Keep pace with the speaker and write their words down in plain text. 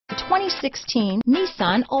2016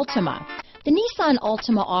 Nissan Altima. The Nissan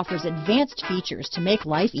Altima offers advanced features to make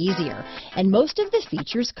life easier, and most of the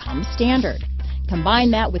features come standard.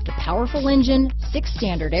 Combine that with the powerful engine, 6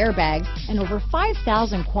 standard airbags, and over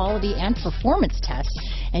 5,000 quality and performance tests,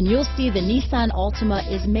 and you'll see the Nissan Altima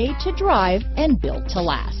is made to drive and built to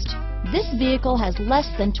last. This vehicle has less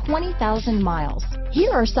than 20,000 miles.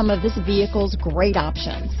 Here are some of this vehicle's great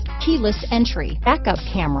options: keyless entry, backup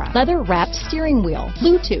camera, leather-wrapped steering wheel,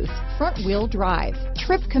 Bluetooth, front-wheel drive,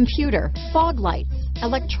 trip computer, fog lights,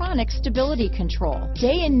 electronic stability control,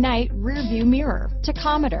 day and night rear view mirror,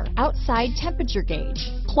 tachometer, outside temperature gauge,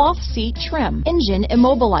 cloth seat trim, engine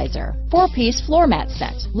immobilizer, 4-piece floor mat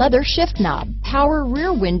set, leather shift knob, power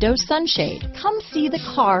rear window sunshade. Come see the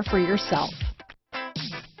car for yourself.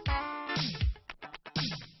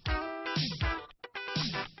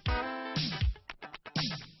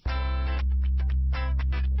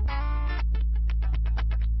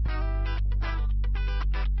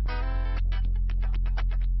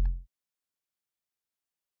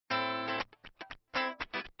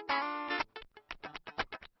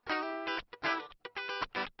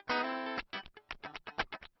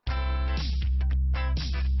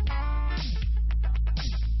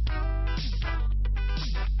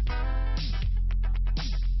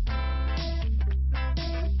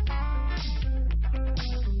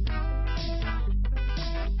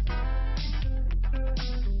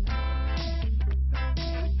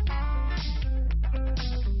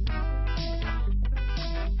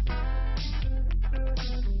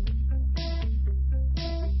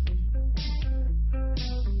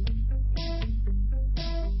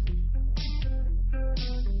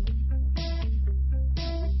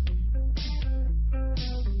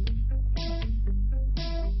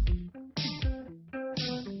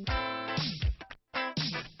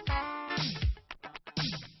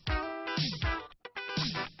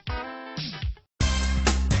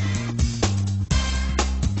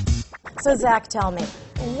 So Zach, tell me,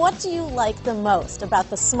 what do you like the most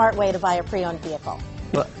about the smart way to buy a pre-owned vehicle?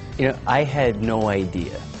 Well, I had no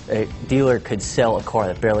idea a dealer could sell a car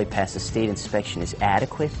that barely passed a state inspection as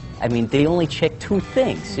adequate. I mean, they only check 2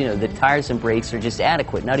 things. The tires and brakes are just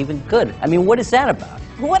adequate, not even good. I mean, what is that about?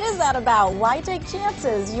 What is that about? Why take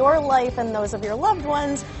chances? Your life and those of your loved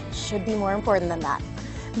ones should be more important than that.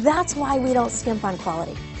 That's why we don't skimp on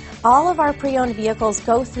quality. All of our pre-owned vehicles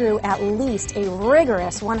go through at least a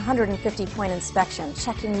rigorous 150-point inspection,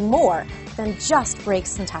 checking more than just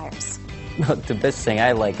brakes and tires. Well, the best thing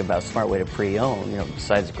I like about Smart Way to Pre-Own,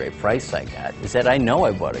 besides the great price I got, is that I know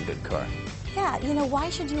I bought a good car. Yeah,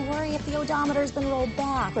 why should you worry if the odometer's been rolled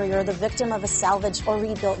back, or you're the victim of a salvaged or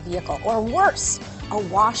rebuilt vehicle, or worse, a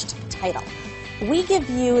washed title? We give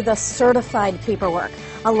you the certified paperwork,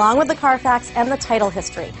 along with the CARFAX and the title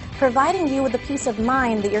history, providing you with the peace of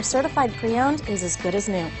mind that your certified pre-owned is as good as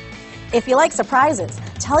new. If you like surprises,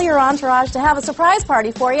 tell your entourage to have a surprise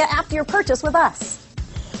party for you after your purchase with us.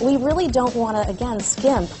 We really don't want to, again,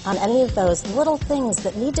 skimp on any of those little things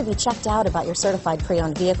that need to be checked out about your certified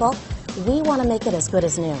pre-owned vehicle. We want to make it as good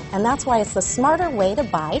as new, and that's why it's the smarter way to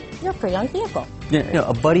buy your pre-owned vehicle. Yeah,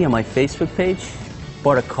 a buddy on my Facebook page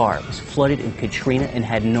bought a car. It was flooded in Katrina and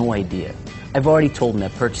had no idea. I've already told him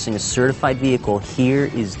that purchasing a certified vehicle here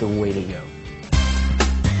is the way to go.